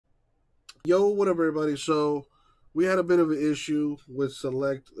Yo, what up, everybody? So, we had a bit of an issue with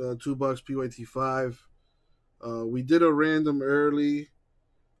select $2 PYT 5. We did a random early.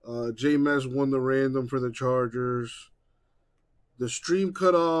 J Mess won the random for the Chargers. The stream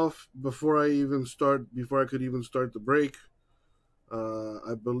cut off before I could even start the break.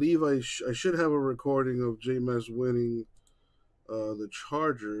 I believe I should have a recording of J Mess winning the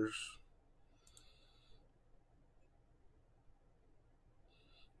Chargers.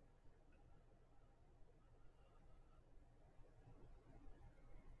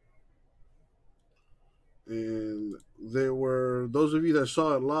 And there were those of you that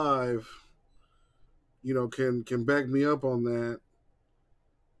saw it live, can back me up on that.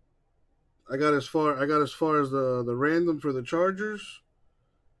 I got as far as the random for the Chargers,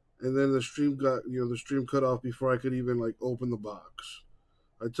 and then the stream cut off before I could even like open the box.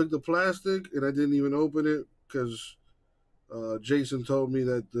 I took the plastic and I didn't even open it because Jason told me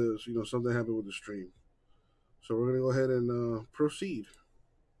that something happened with the stream. So we're gonna go ahead and proceed.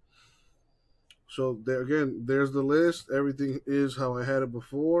 So there again, there's the list. Everything is how I had it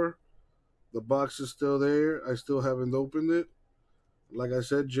before. The box is still there. I still haven't opened it. Like I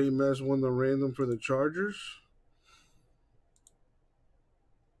said, J Mess won the random for the Chargers.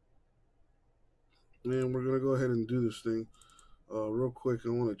 And we're gonna go ahead and do this thing. Real quick, I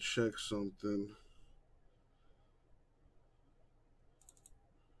want to check something.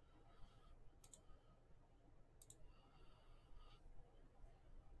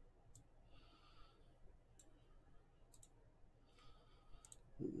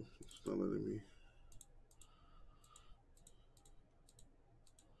 It's not letting me.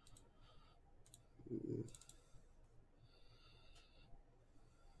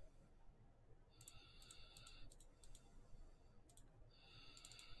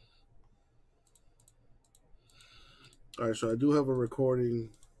 All right, so I do have a recording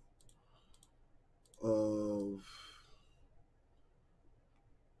of.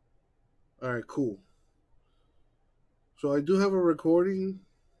 All right, cool. So I do have a recording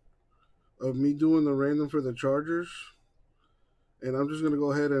of me doing the random for the Chargers, and I'm just gonna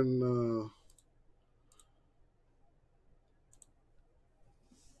go ahead and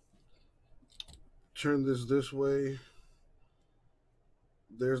turn this way.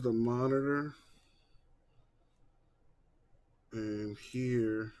 There's the monitor, and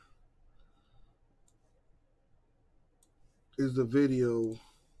here is the video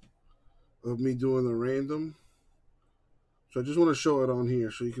of me doing the random. So I just want to show it on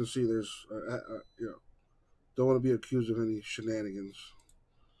here so you can see there's, don't want to be accused of any shenanigans.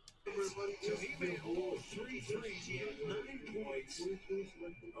 So he made all three threes. He had 9 points. Oh,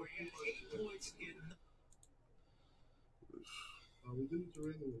 he had 8 points in. We did it to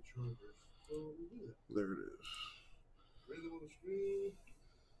random the Chargers. So we did it. There it is. Random on the screen.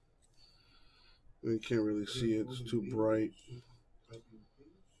 You can't really see it. It's too bright.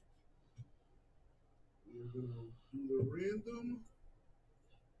 We're going to do the random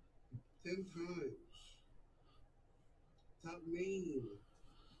 10 times. Top name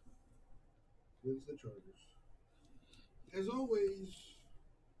wins the Chargers. As always,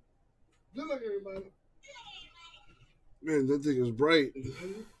 good luck, everybody. Man, that thing is bright.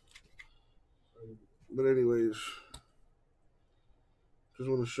 But anyways, just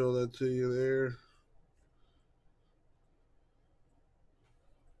want to show that to you there.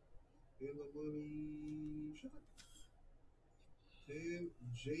 And the money shot. And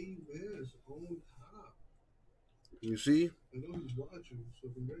J Mess on top. You see? I know he's watching, so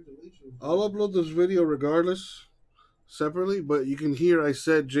congratulations. I'll upload this video regardless, separately, but you can hear I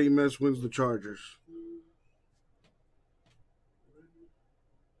said J Mess wins the Chargers.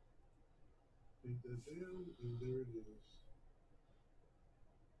 Take that down, and there it is.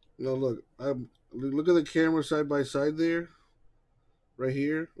 Now look at the camera side by side there, right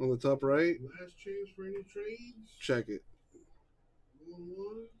here on the top right. Last chance for any trades. Check it. Going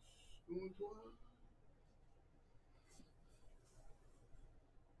once, going twice.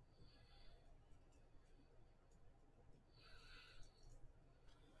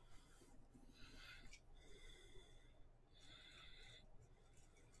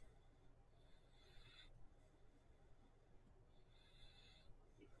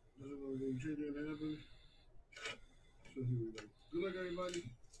 Didn't happen. So here we go. Good luck, everybody.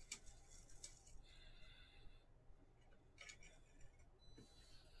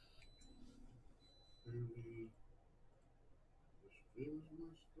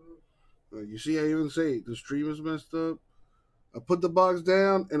 You see, I even say it. The stream is messed up. I put the box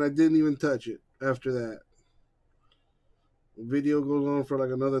down and I didn't even touch it after that. The video goes on for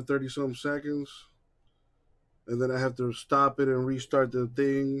like another 30 some seconds. And then I have to stop it and restart the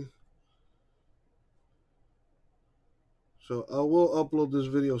thing. So I will upload this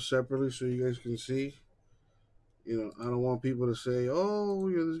video separately so you guys can see. I don't want people to say, "Oh,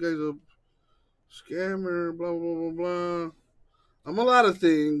 this guy's a scammer." Blah blah blah blah. I'm a lot of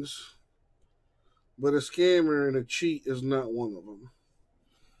things, but a scammer and a cheat is not one of them.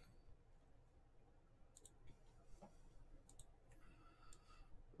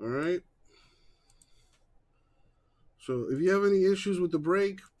 All right. So if you have any issues with the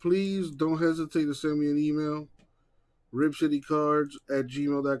break, please don't hesitate to send me an email,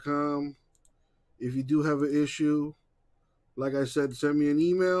 ripcitycards@gmail.com. If you do have an issue, like I said, send me an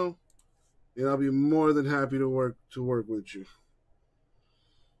email, and I'll be more than happy to work with you.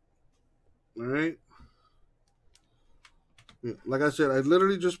 All right. Yeah. Like I said, I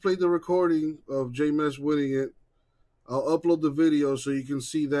literally just played the recording of J Mess winning it. I'll upload the video so you can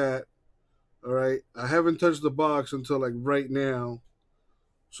see that. All right. I haven't touched the box until like right now.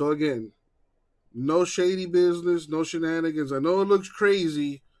 So again, no shady business, no shenanigans. I know it looks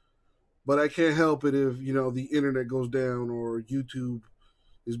crazy, but I can't help it if, the internet goes down or YouTube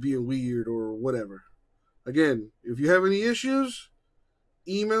is being weird or whatever. Again, if you have any issues,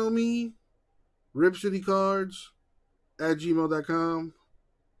 email me, ripcitycards@gmail.com,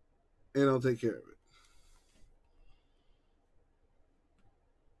 and I'll take care of it.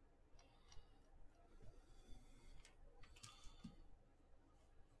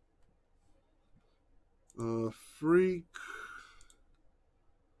 Freak.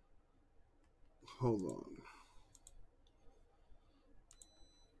 Hold on.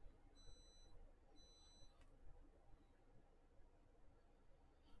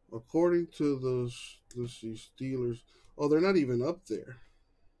 According to the Steelers, oh, they're not even up there.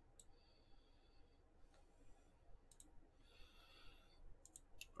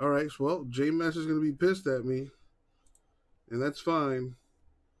 All right, well, J-Mass is going to be pissed at me, and that's fine,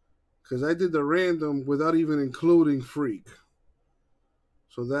 because I did the random without even including Freak.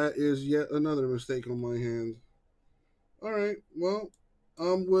 So that is yet another mistake on my hand. All right, well,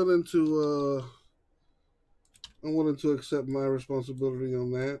 I'm willing to accept my responsibility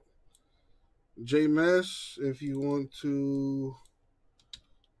on that. J-Mass, if you want to,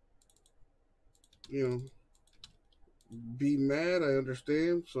 be mad, I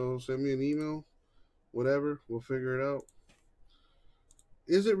understand. So send me an email, whatever. We'll figure it out.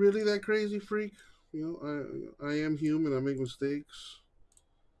 Is it really that crazy, Freak? I am human. I make mistakes.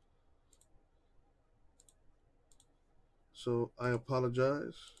 So I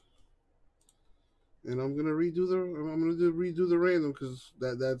apologize, and I'm gonna redo the random because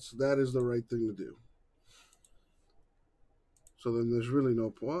that is the right thing to do. So then there's really no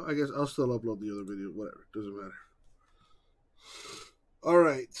point. Well, I guess I'll still upload the other video. Whatever, doesn't matter. All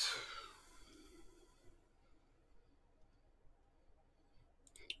right.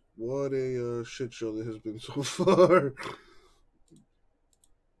 What a shit show that has been so far.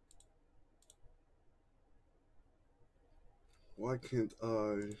 Why can't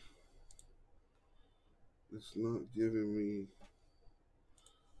I? It's not giving me.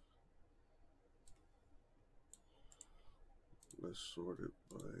 Let's sort it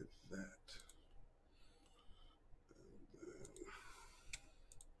by that.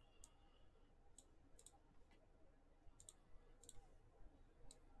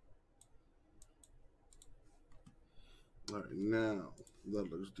 All right, now that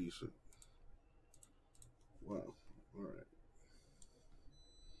looks decent. Wow. All right.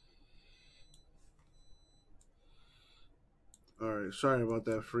 All right. Sorry about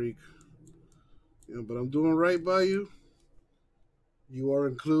that, Freak. But I'm doing right by you. You are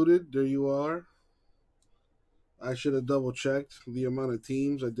included. There you are. I should have double checked the amount of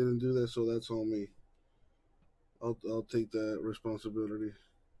teams. I didn't do that, so that's on me. I'll take that responsibility.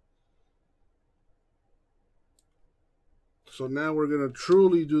 So now we're gonna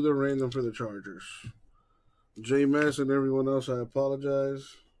truly do the random for the Chargers. J Mass and everyone else, I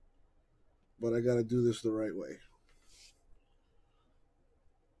apologize, but I gotta do this the right way.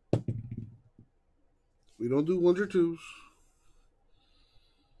 We don't do ones or twos.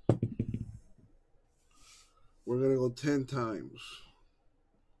 We're gonna go 10 times.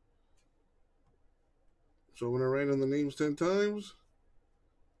 So when I write on the names 10 times,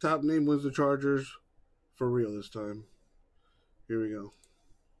 top name wins the Chargers for real this time. Here we go.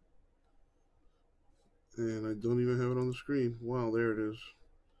 And I don't even have it on the screen. Wow, there it is.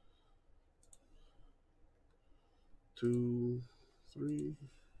 2, 3.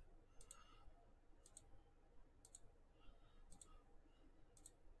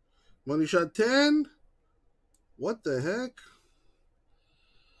 Money shot 10? What the heck?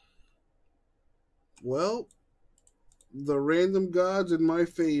 Well, the random gods in my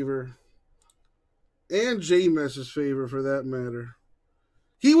favor. And J-Mess's favorite for that matter.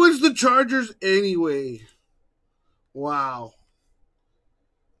 He wins the Chargers anyway. Wow.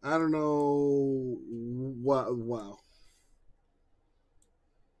 I don't know. Wow.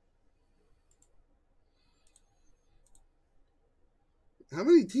 How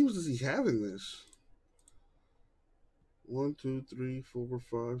many teams does he have in this? 1, 2, 3, 4,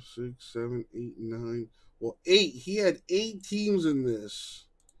 5, 6, 7, 8, 9. Well, 8. He had 8 teams in this.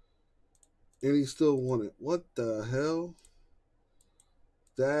 And he still won it. What the hell?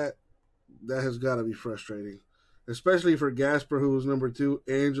 That has got to be frustrating. Especially for Gasper, who was number 2,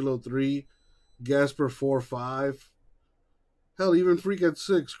 Angelo 3, Gasper 4, 5. Hell, even Freak at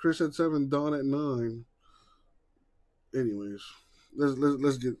 6, Chris at 7, Don at 9. Anyways,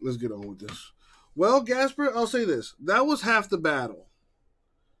 let's get on with this. Well, Gasper, I'll say this: that was half the battle.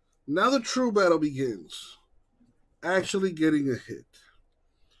 Now the true battle begins. Actually getting a hit.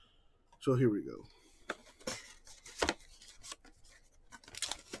 So here we go.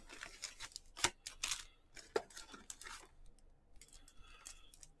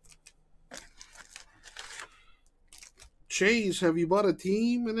 Chase, have you bought a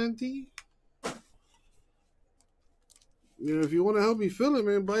team in NT? You know, if you want to help me fill it,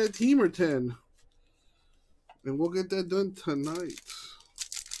 man, buy a team or 10. And we'll get that done tonight.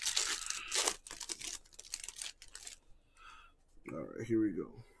 All right, here we go.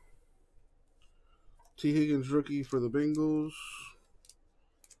 T. Higgins rookie for the Bengals.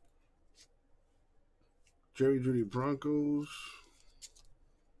 Jerry Jeudy Broncos.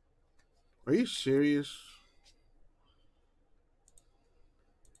 Are you serious?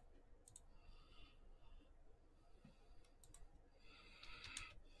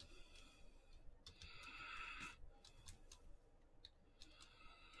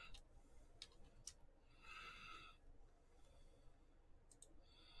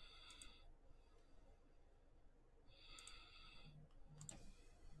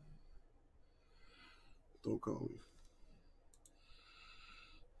 Don't call me.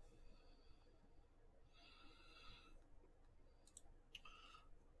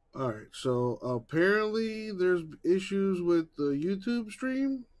 All right, so apparently there's issues with the YouTube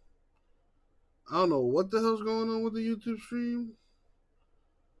stream. I don't know what the hell's going on with the YouTube stream.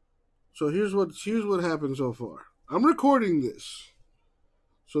 So here's what happened so far. I'm recording this.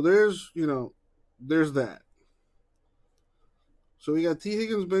 So there's that. So we got T.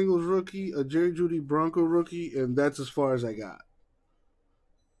 Higgins Bengals rookie, a Jerry Jeudy Bronco rookie, and that's as far as I got.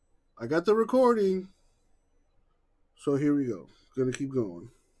 I got the recording. So here we go. Gonna keep going.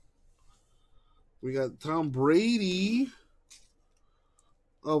 We got Tom Brady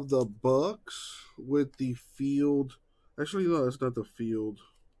of the Bucks with the field. Actually, no, it's not the field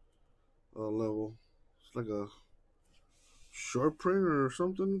level. It's like a short print or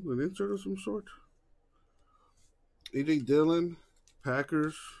something, an insert of some sort. AJ Dillon,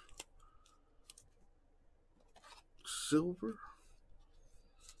 Packers, silver,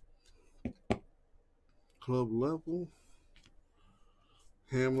 club level.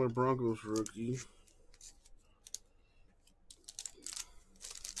 Hamler, Broncos rookie.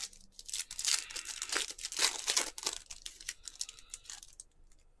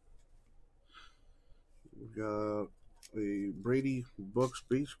 We got a Brady Bucks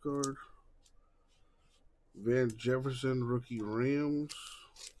base card. Van Jefferson rookie Rams.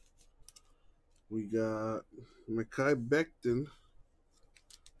 We got Mekhi Becton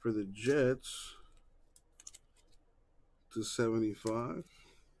for the Jets to 75.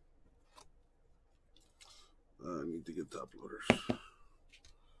 I need to get top loaders.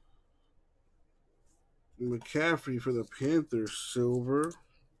 McCaffrey for the Panthers, silver,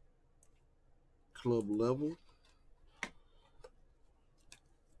 club level.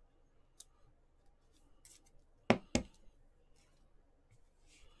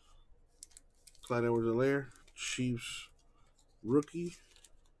 Clyde Edwards-Helaire, Chiefs rookie.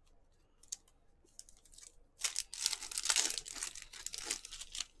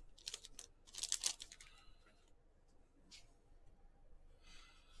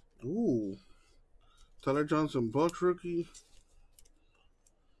 Ooh. Tyler Johnson, Bucks rookie.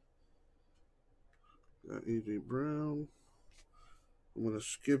 Got A.J. Brown. I'm going to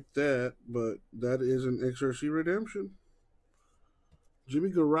skip that, but that is an XRC redemption. Jimmy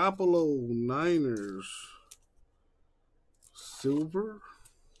Garoppolo, Niners. Silver.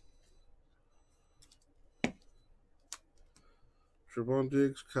 Trevon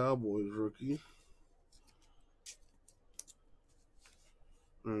Diggs, Cowboys rookie.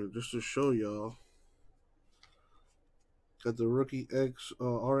 All right, just to show y'all. Got the rookie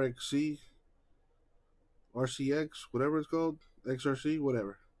RXC, RCX, whatever it's called, XRC,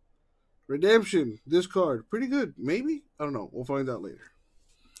 whatever. Redemption. This card. Pretty good. Maybe? I don't know. We'll find out later.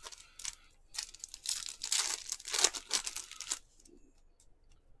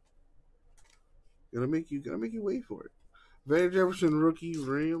 Gotta make you wait for it. Van Jefferson rookie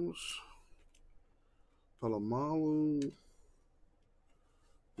Rams. Palomalu.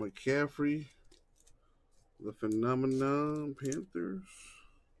 McCaffrey. The Phenomenon Panthers.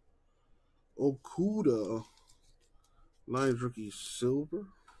 Okuda. Lions rookie silver.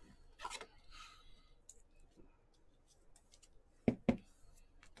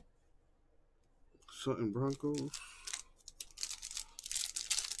 Sutton Broncos.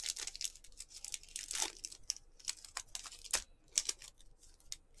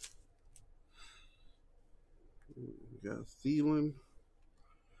 We got Thielen.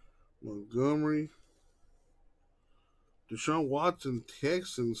 Montgomery. Deshaun Watson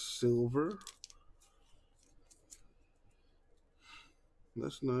Texans silver.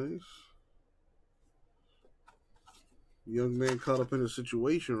 That's nice. Young man caught up in a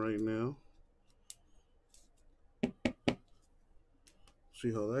situation right now.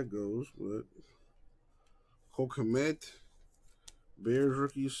 See how that goes, but Kokomet, Bears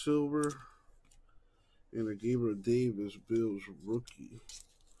rookie silver, and a Gabriel Davis Bills rookie.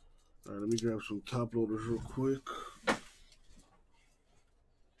 All right, let me grab some top loaders real quick.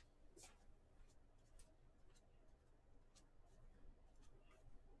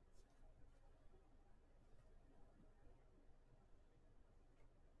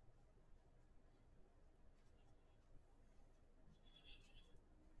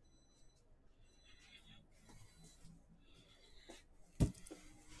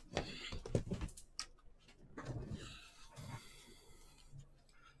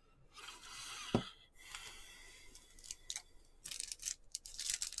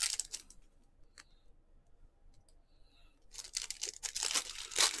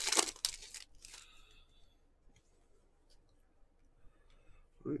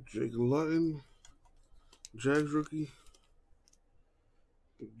 All right, Jake Luton, Jags rookie.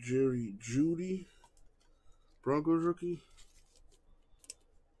 Jerry Jeudy, Broncos rookie.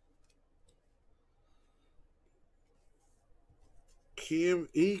 Cam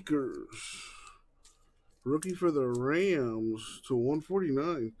Akers, rookie for the Rams to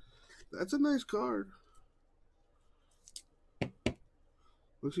 149. That's a nice card.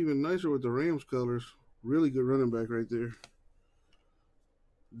 Looks even nicer with the Rams colors. Really good running back right there.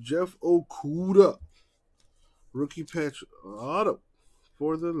 Jeff Okuda, rookie patch auto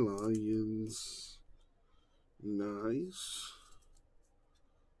for the Lions. Nice.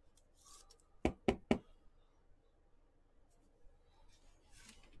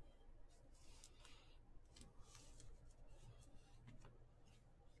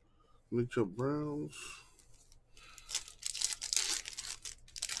 Mitchell Browns.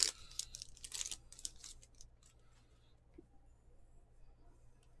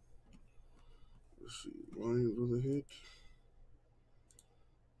 Let's see. Lions with a hit.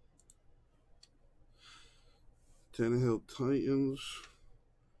 Tannehill Titans.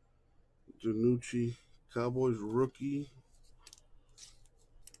 Danucci Cowboys rookie.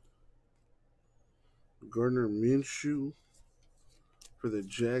 Gardner Minshew for the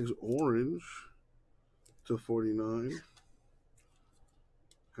Jags orange to 49.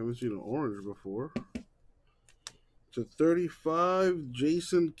 Haven't seen an orange before. To 35,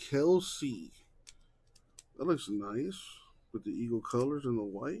 Jason Kelsey. That looks nice with the Eagle colors and the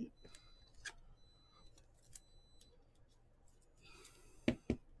white.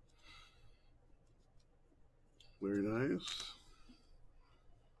 Very nice.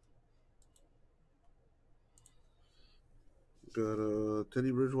 Got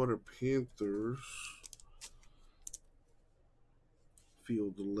Teddy Bridgewater Panthers.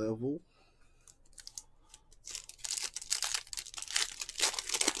 Field level.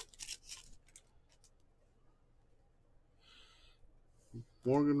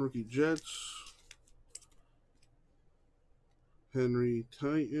 Morgan rookie Jets. Henry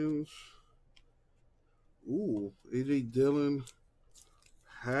Titans. Ooh, AJ Dillon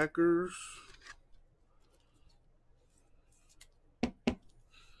Packers.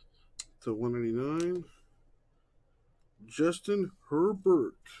 To 199. Justin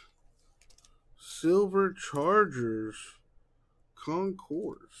Herbert. Silver Chargers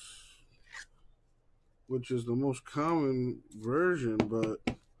Concourse. Which is the most common version,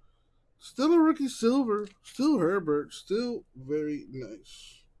 but still a rookie silver. Still Herbert. Still very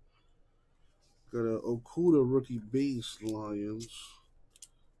nice. Got a Okuda rookie base Lions.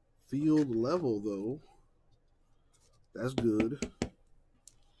 Field level, though. That's good.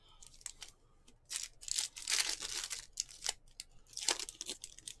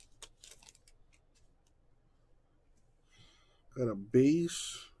 Got a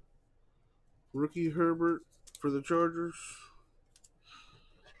base rookie Herbert for the Chargers.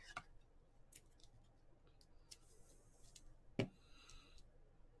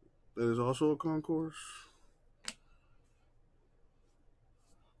 That is also a concourse.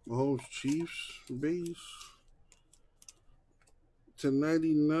 Mahomes Chiefs base.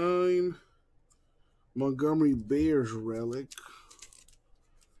 /99 Montgomery Bears relic.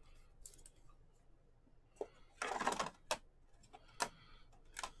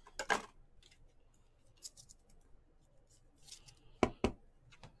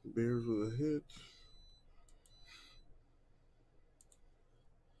 Bears with a hit.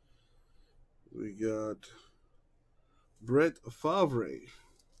 We got Brett Favre,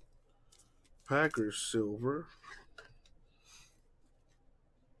 Packers silver.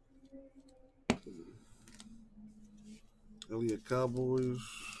 Elliott Cowboys.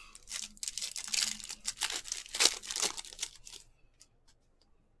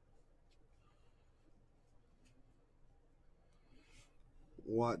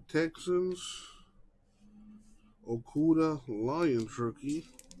 Watt Texans. Okuda Lions rookie.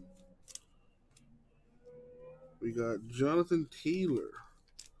 We got Jonathan Taylor,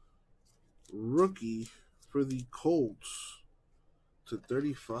 rookie for the Colts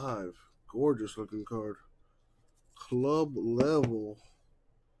 /35. Gorgeous looking card. Club level.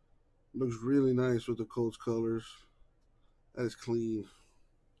 Looks really nice with the Colts colors. That is clean.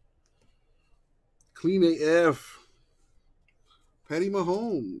 Clean AF. Patty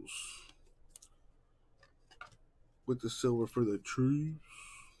Mahomes with the silver for the Chiefs.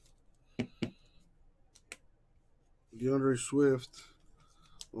 DeAndre Swift,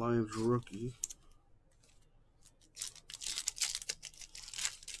 Lions rookie.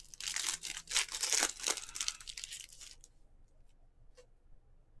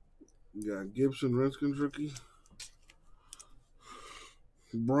 We got Gibson, Redskins rookie.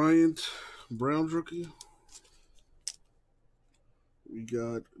 Bryant, Browns rookie. We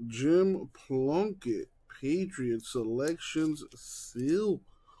got Jim Plunkett, Patriots selections silver.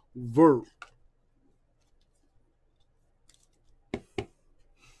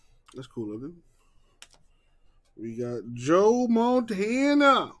 That's cool looking. We got Joe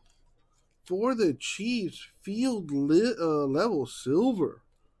Montana for the Chiefs, field level silver.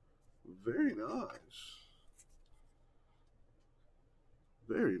 Very nice.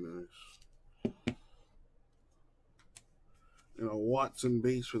 Very nice. And a Watson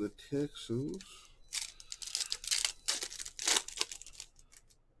base for the Texans.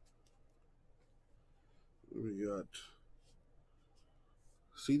 We got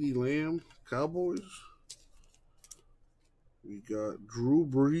CeeDee Lamb, Cowboys. We got Drew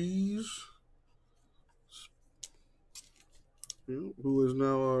Brees, who is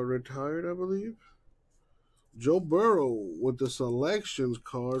now retired, I believe. Joe Burrow with the selections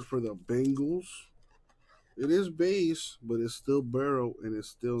card for the Bengals. It is base, but it's still Burrow, and it's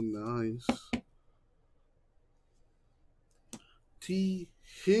still nice. T.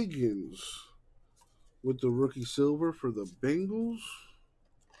 Higgins with the rookie silver for the Bengals.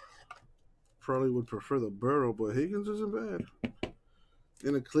 Probably would prefer the Burrow, but Higgins isn't bad.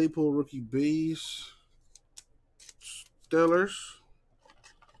 And a Claypool rookie base. Stellars.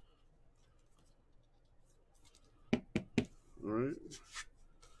 All right.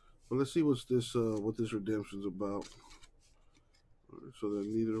 Well, let's see what this redemption's about. All right, so that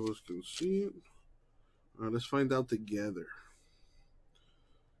neither of us can see it. All right, let's find out together.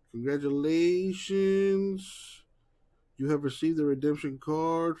 Congratulations. You have received a redemption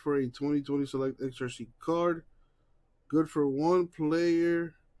card for a 2020 Select XRC card. Good for one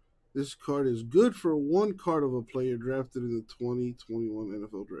player. This card is good for one card of a player drafted in the 2021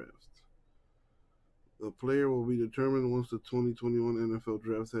 NFL Draft. The player will be determined once the 2021 NFL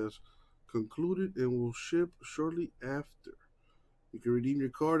Draft has concluded and will ship shortly after. You can redeem your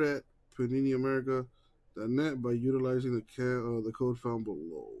card at PaniniAmerica.net by utilizing the code found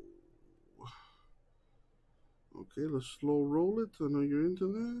below. Okay, let's slow roll it. I know you're into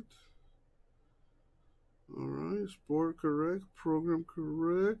that. All right, sport correct, program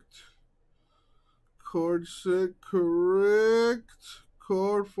correct, card set correct,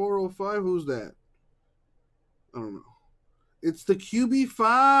 card 405. Who's that? I don't know. It's the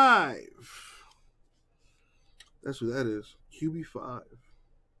QB5. That's who that is. QB5.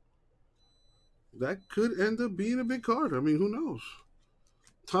 That could end up being a big card. I mean, who knows?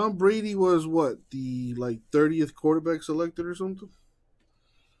 Tom Brady was what, the 30th quarterback selected or something?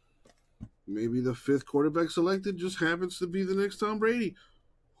 Maybe the 5th quarterback selected just happens to be the next Tom Brady.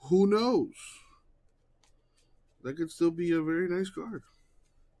 Who knows? That could still be a very nice card.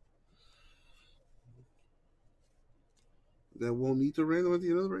 that won't need to random at the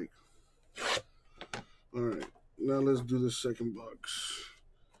end of the break. Alright, now let's do the second box.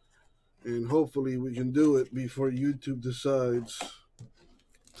 And hopefully we can do it before YouTube decides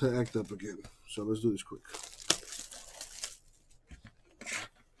to act up again. So let's do this quick.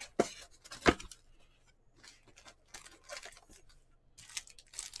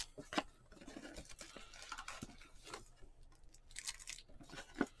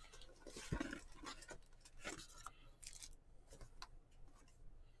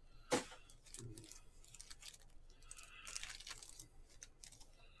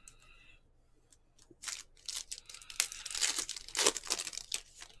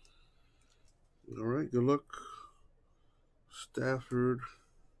 Alright, good luck. Stafford.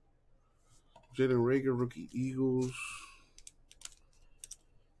 Jalen Reagor, rookie Eagles.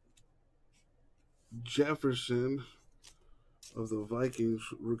 Jefferson of the Vikings,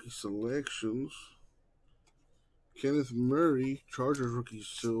 rookie selections. Kenneth Murray, Chargers, rookie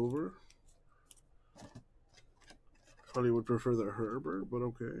silver. Probably would prefer the Herbert, but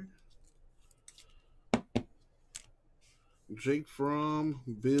okay. Jake Fromm,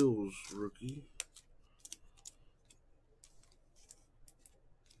 Bills, rookie.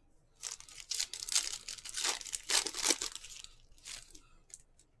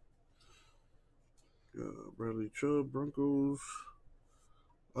 Bradley Chubb, Broncos.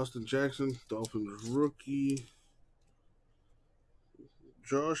 Austin Jackson, Dolphins, rookie.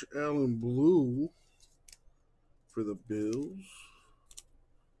 Josh Allen, blue for the Bills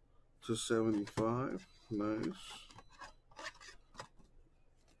 /75. Nice.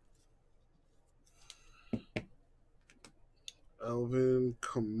 Alvin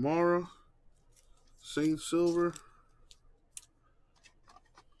Kamara, Saint silver.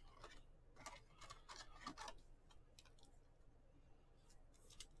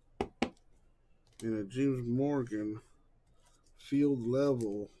 And a James Morgan, field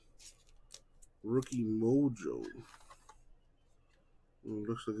level, rookie mojo.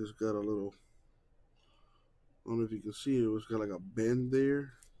 Looks like it's got a little, I don't know if you can see it, it's got like a bend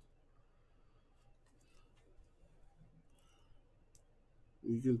there.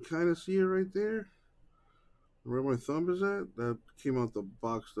 You can kind of see it right there. Where my thumb is at, that came out the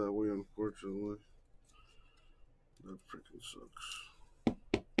box that way, unfortunately. That freaking sucks.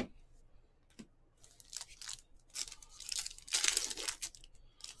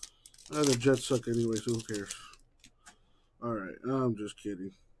 The Jets suck anyway, so who cares? Alright, I'm just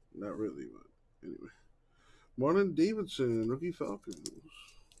kidding. Not really, but anyway. Marlon Davidson, rookie Falcons.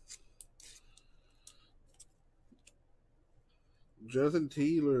 Jonathan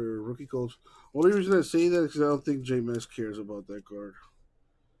Taylor, rookie Colts. Only reason I say that is because I don't think J-Mess cares about that card.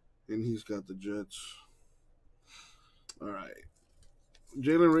 And he's got the Jets. Alright.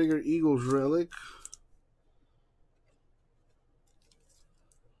 Jalen Reagor, Eagles relic.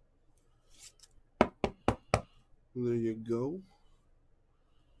 There you go.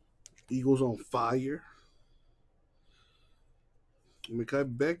 Eagles on fire.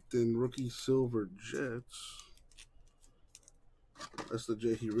 Mekhi Becton, rookie silver Jets. That's the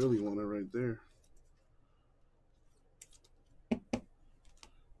J he really wanted right there.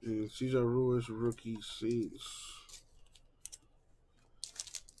 And Cesar Ruiz, rookie Saints.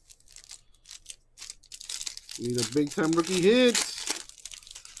 Need a big time rookie hit.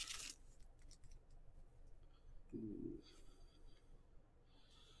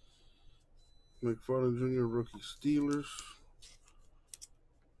 McFarland Jr., rookie Steelers.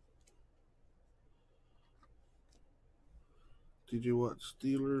 TJ Watt,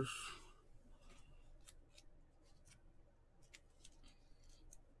 Steelers.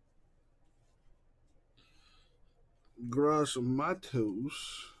 Gross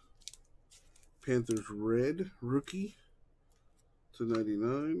Matos, Panthers red, rookie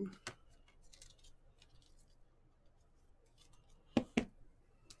 /99.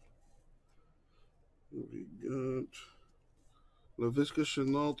 We got Laviska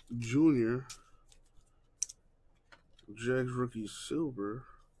Shenault Jr., Jags rookie silver,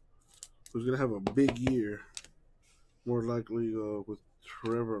 who's going to have a big year, more likely with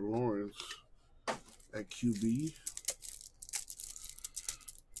Trevor Lawrence at QB.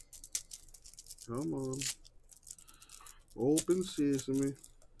 Come on. Open sesame.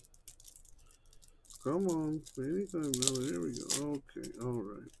 Come on. Anytime now. There we go. Okay. All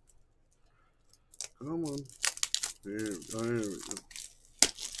right. Come on. There we go.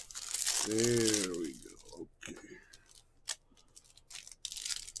 There we go. Okay.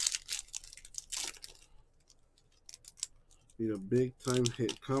 Need a big time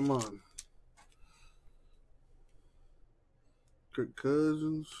hit. Come on. Kirk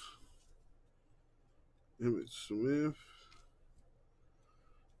Cousins. Emmitt Smith.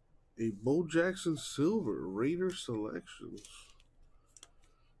 A Bo Jackson Silver, Raider Selections.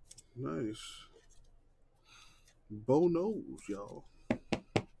 Nice. Bo knows, y'all.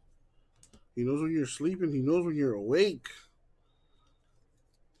 He knows when you're sleeping. He knows when you're awake.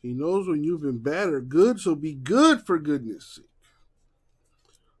 He knows when you've been bad or good, so be good for goodness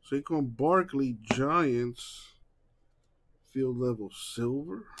sake. Saquon Barkley, Giants. Field level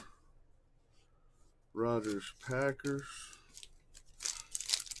silver. Rodgers, Packers.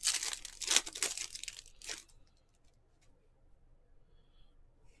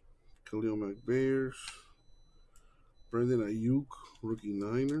 Khalil Mack, Bears. Brandon Ayuk, rookie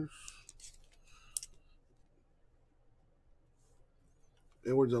Niners.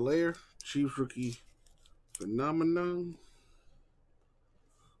 Edwards-Helaire, Chiefs rookie phenomenon.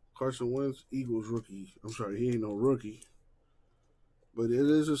 Carson Wentz, Eagles rookie. I'm sorry, he ain't no rookie. But it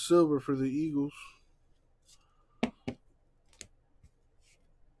is a silver for the Eagles.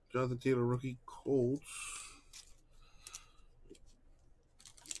 Jonathan Taylor, rookie Colts.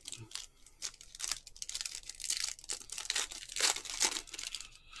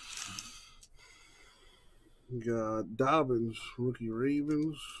 Got Dobbins, rookie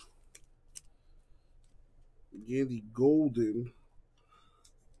Ravens. Gandy Golden,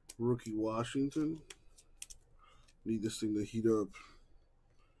 rookie Washington. Need this thing to heat up.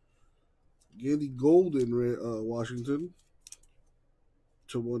 Gandy Golden, Washington,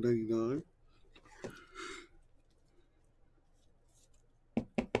 to 199.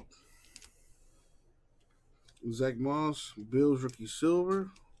 Zach Moss, Bills rookie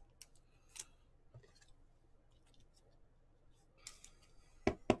silver.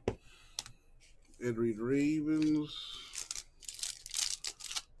 Ed Reed, Ravens.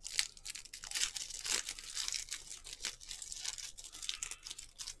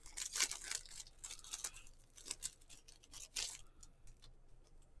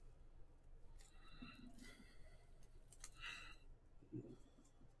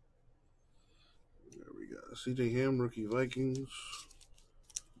 There we go. CJ Ham, rookie Vikings.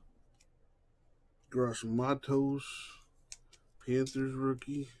 Gross Matos, Panthers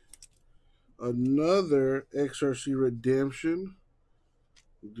rookie. Another XRC redemption.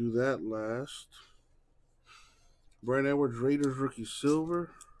 We'll do that last. Brian Edwards, Raiders rookie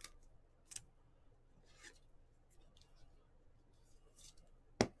silver.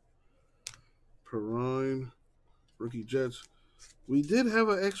 Perrine, rookie Jets. We did have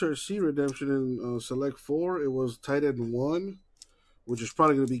an XRC redemption in Select 4. It was tight end 1, which is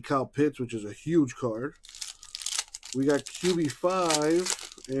probably going to be Kyle Pitts, which is a huge card. We got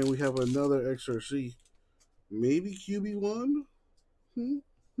QB5, and we have another XRC. Maybe QB1?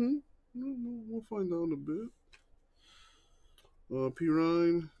 We'll find out in a bit.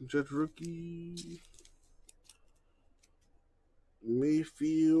 Perrine, Jets rookie.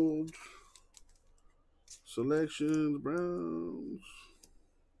 Mayfield. Selections, Browns.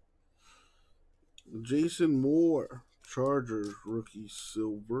 Jason Moore, Chargers rookie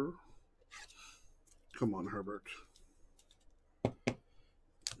silver. Come on, Herbert.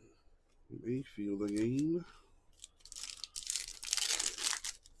 Mayfield again.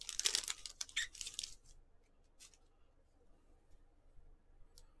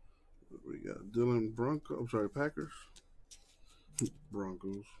 We got Dylan Bronco. I'm sorry, Packers.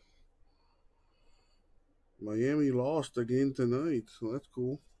 Broncos. Miami lost again tonight, so that's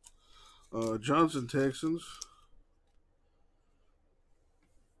cool. Johnson, Texans.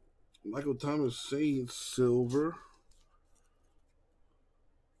 Michael Thomas, Saints, silver.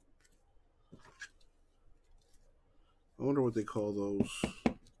 I wonder what they call those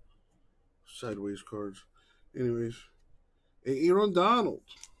sideways cards. Anyways, Aaron Donald,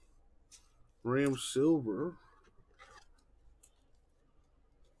 Rams, silver.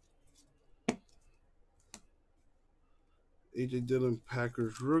 AJ Dillon,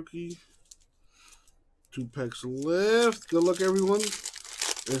 Packers rookie. 2 packs left. Good luck, everyone.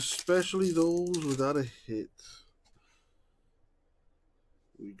 Especially those without a hit.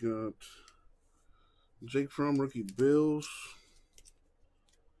 We got Jake Fromm, rookie Bills.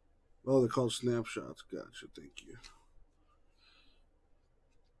 Oh, they're called snapshots. Gotcha. Thank you.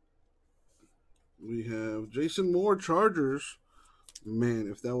 We have Jason Moore, Chargers. Man,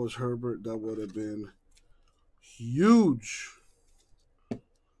 if that was Herbert, that would have been huge.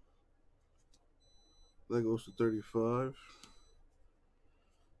 That goes to 35.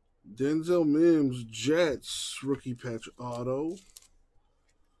 Denzel Mims, Jets, rookie patch auto.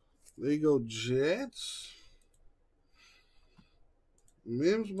 There you go, Jets.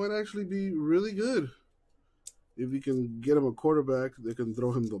 Mims might actually be really good. If you can get him a quarterback that can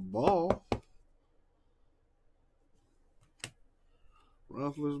throw him the ball.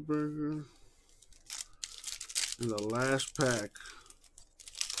 Roethlisberger. In the last pack.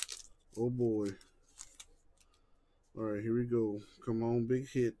 Oh boy. Alright, here we go. Come on, big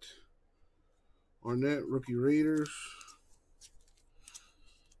hit. Arnett, rookie Raiders.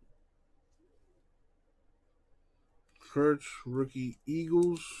 Hurts, rookie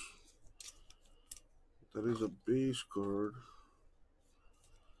Eagles. That is a base card.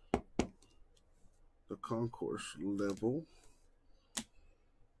 The concourse level.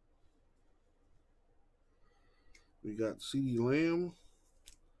 We got CeeDee Lamb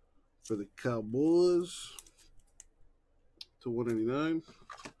for the Cowboys to 189.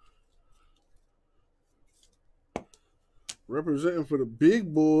 Representing for the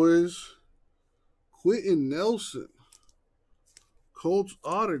big boys, Quentin Nelson. Colts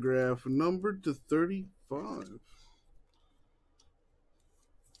autograph numbered to 35.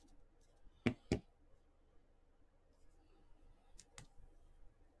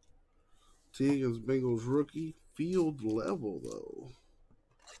 Higgins, Bengals rookie. Field level, though.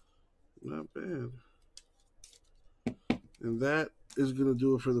 Not bad. And that is going to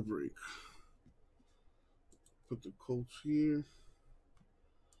do it for the break. Put the Colts here.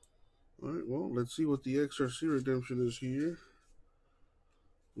 All right, well, let's see what the XRC redemption is here.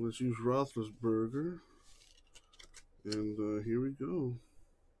 Let's use Roethlisberger. And here we go.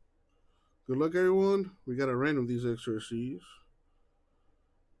 Good luck, everyone. We got to random these XRCs.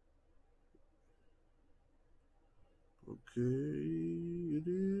 Okay, it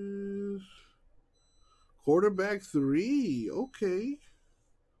is quarterback 3. Okay.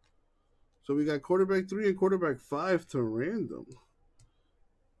 So we got quarterback 3 and quarterback 5 to random.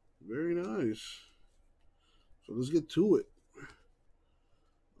 Very nice. So let's get to it.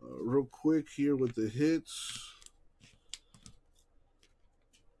 Real quick here with the hits.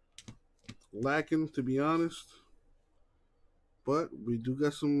 Lacking, to be honest. But we do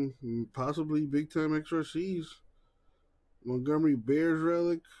got some possibly big-time XRCs. Montgomery Bears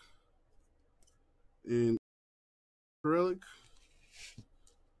relic. And relic.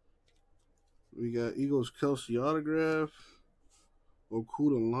 We got Eagles Kelsey autograph.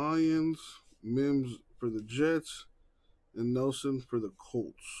 Okuda Lions. Mims for the Jets. And Nelson for the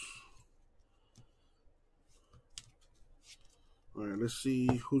Colts. All right, let's see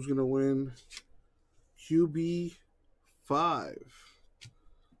who's going to win. QB 5.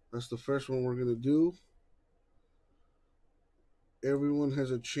 That's the first one we're going to do. Everyone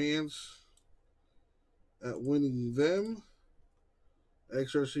has a chance at winning them.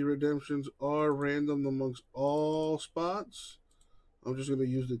 XRC redemptions are random amongst all spots. I'm just going to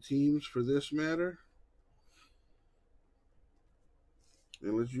use the teams for this matter.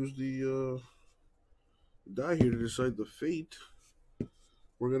 And let's use the die here to decide the fate.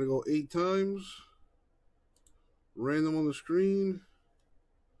 We're going to go 8 times. Random on the screen.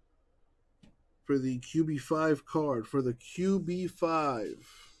 For the QB5 card. For the QB5.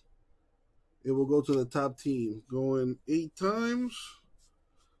 It will go to the top team. Going 8 times.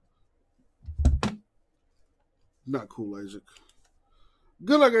 Not cool, Isaac.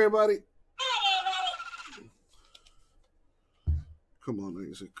 Good luck, everybody. Come on,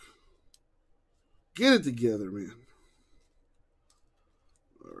 Isaac. Get it together, man.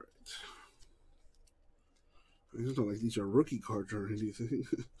 All right. It's not like these are rookie cards or anything.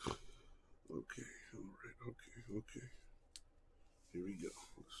 Okay. All right. Okay. Here we go.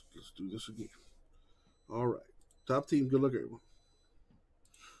 Let's do this again. All right. Top team. Good luck, everyone.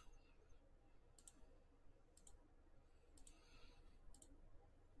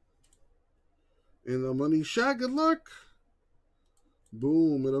 And the money shot. Good luck.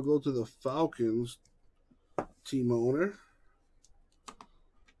 Boom. It'll go to the Falcons team owner,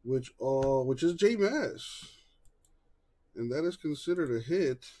 which is J-Mass. And that is considered a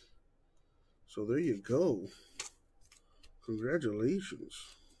hit. So there you go. Congratulations.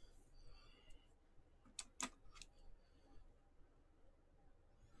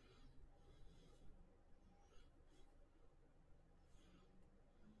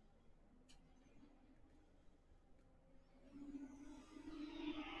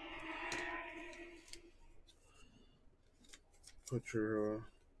 Put your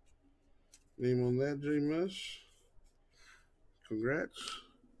name on that, J-Mess. Congrats.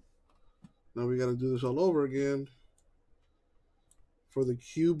 Now we got to do this all over again for the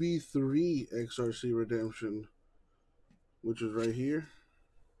QB3 XRC redemption, which is right here.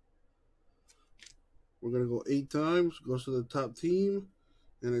 We're going to go 8 times. Goes to the top team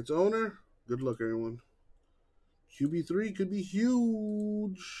and its owner. Good luck, everyone. QB3 could be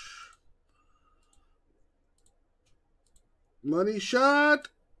huge. Money shot.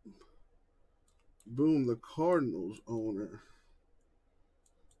 Boom, the Cardinals owner.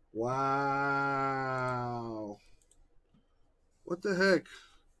 Wow. What the heck?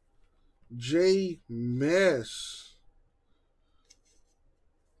 J Mess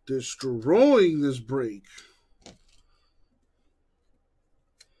destroying this break.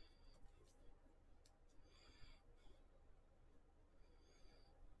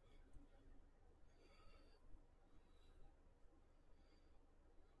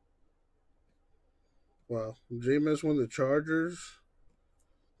 Wow. J Mess won the Chargers.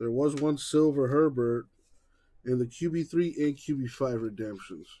 There was one Silver Herbert in the QB3 and QB5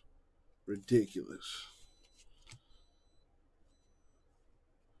 redemptions. Ridiculous.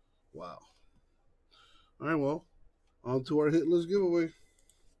 Wow. All right, well, on to our hit list giveaway.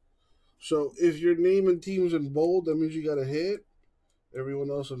 So if your name and team's in bold, that means you got a hit. Everyone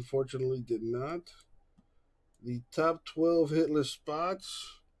else, unfortunately, did not. The top 12 hit list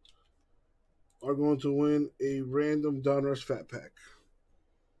spots are going to win a random Donruss Fat Pack.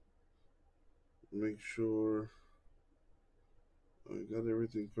 Make sure I got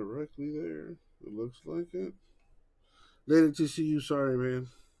everything correctly there. It looks like it. Later, TCU, sorry, man.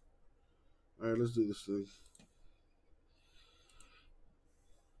 All right, let's do this thing.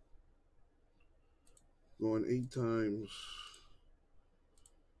 Going 8 times.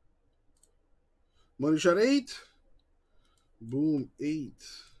 Money shot 8. Boom, 8.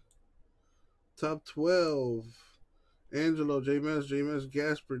 Top 12. Angelo, J-Mass,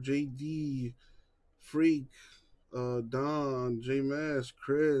 Gasper, JD, Freak, Don, J-Mass,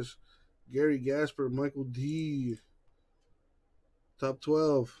 Chris, Gary Gasper, Michael D. Top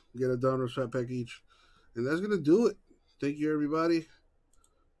 12. Get a Donruss Fat Pack each. And that's going to do it. Thank you, everybody.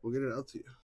 We'll get it out to you.